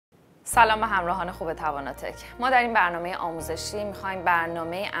سلام به همراهان خوب تواناتک. ما در این برنامه آموزشی میخوایم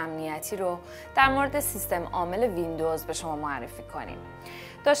برنامه امنیتی رو در مورد سیستم عامل ویندوز به شما معرفی کنیم.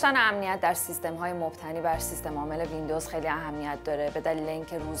 داشتن امنیت در سیستم‌های مبتنی بر سیستم عامل ویندوز خیلی اهمیت داره به دلیل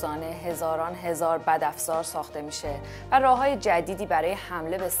اینکه روزانه هزاران هزار بدافزار ساخته میشه و راه‌های جدیدی برای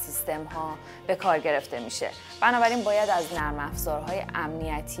حمله به سیستم‌ها به کار گرفته میشه. بنابراین باید از نرم افزارهای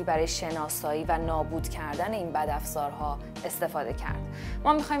امنیتی برای شناسایی و نابود کردن این بدافزارها استفاده کرد.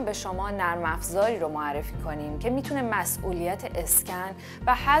 ما می‌خوایم به شما نرم افزاری رو معرفی کنیم که میتونه مسئولیت اسکن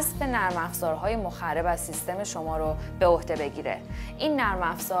و حذف نرم افزارهای مخرب از سیستم شما رو به عهده بگیره. این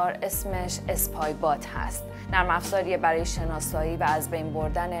نرم افزار اسمش اسپایبات هست. نرم افزاریه برای شناسایی و از بین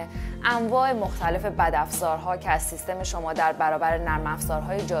بردن انواع مختلف بدافزارها که از سیستم شما در برابر نرم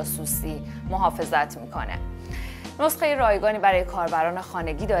افزارهای جاسوسی محافظت میکنه. نسخه رایگانی برای کاربران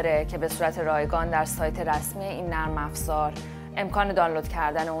خانگی داره که به صورت رایگان در سایت رسمی این نرم افزار امکان دانلود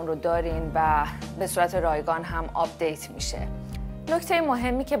کردن اون رو دارین و به صورت رایگان هم آپدیت میشه. نکته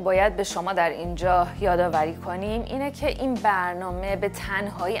مهمی که باید به شما در اینجا یادآوری کنیم اینه که این برنامه به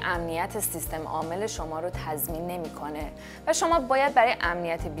تنهایی امنیت سیستم عامل شما رو تضمین نمیکنه و شما باید برای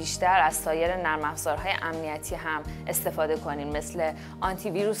امنیت بیشتر از سایر نرم افزارهای امنیتی هم استفاده کنین، مثل آنتی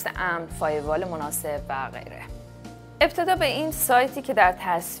ویروس امن، فایروال مناسب و غیره. ابتدا به این سایتی که در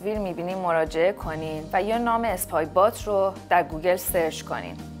تصویر میبینیم مراجعه کنین و یا نام اسپایبات رو در گوگل سرچ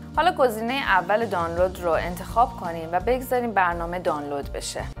کنین. حالا گزینه اول دانلود رو انتخاب کنین و بگذارین برنامه دانلود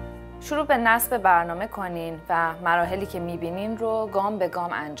بشه. شروع به نصب برنامه کنین و مراحلی که میبینین رو گام به گام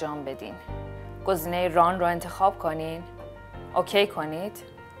انجام بدین. گزینه ران رو انتخاب کنین، اوکی کنید،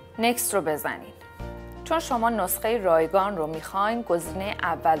 نکست رو بزنین. چون شما نسخه رایگان رو میخواین، گزینه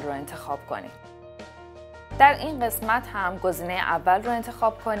اول رو انتخاب کنین. در این قسمت هم گزینه اول رو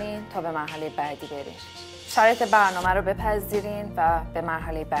انتخاب کنین تا به مرحله بعدی برین. شرایط برنامه رو بپذیرین و به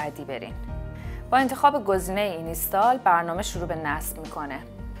مرحله بعدی برین. با انتخاب گزینه اینستال برنامه شروع به نصب میکنه.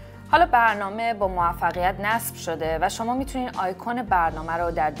 حالا برنامه با موفقیت نصب شده و شما میتونین آیکون برنامه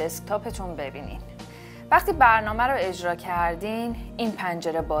رو در دسکتاپتون ببینین. وقتی برنامه رو اجرا کردین، این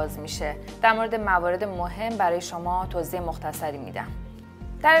پنجره باز میشه. در مورد موارد مهم برای شما توضیح مختصری میدم.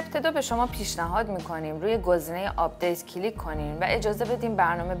 در ابتدا به شما پیشنهاد میکنیم روی گزینه آپدیت کلیک کنین و اجازه بدین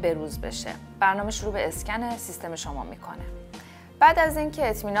برنامه بروز بشه. برنامه شروع به اسکن سیستم شما میکنه. بعد از اینکه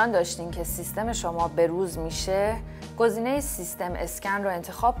اطمینان داشتین که سیستم شما بروز میشه، گزینه سیستم اسکن رو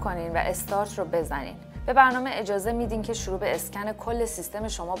انتخاب کنین و استارت رو بزنین. به برنامه اجازه میدین که شروع به اسکن کل سیستم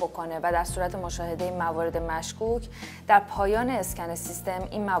شما بکنه و در صورت مشاهده موارد مشکوک در پایان اسکن سیستم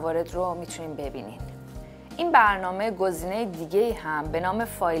این موارد رو میتونین ببینین. این برنامه گزینه دیگه هم به نام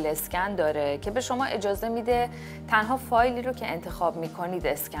فایل اسکن داره که به شما اجازه میده تنها فایلی رو که انتخاب میکنید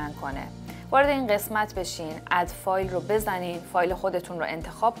اسکن کنه. وارد این قسمت بشین، اد فایل رو بزنین، فایل خودتون رو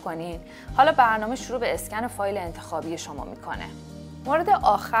انتخاب کنین. حالا برنامه شروع به اسکن فایل انتخابی شما میکنه. مورد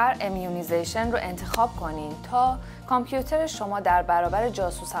آخر امیونیزیشن رو انتخاب کنین تا کامپیوتر شما در برابر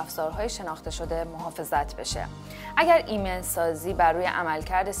جاسوس افزارهای شناخته شده محافظت بشه. اگر ایمن سازی بر روی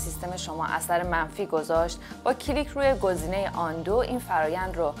عملکرد سیستم شما اثر منفی گذاشت، با کلیک روی گزینه آندو این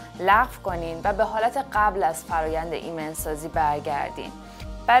فرایند رو لغو کنین و به حالت قبل از فرایند ایمن سازی برگردین.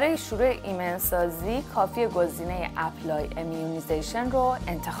 برای شروع ایمن سازی کافی گزینه اپلای امیونیزیشن رو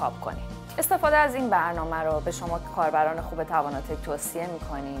انتخاب کنین. استفاده از این برنامه رو به شما کاربران خوب تواناتک توصیه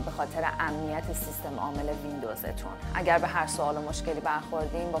می‌کنیم به خاطر امنیت سیستم عامل ویندوزتون. اگر به هر سوال و مشکلی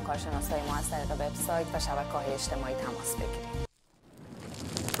برخوردین با کارشناسای ما از طریق وبسایت و شبکه‌های اجتماعی تماس بگیرید.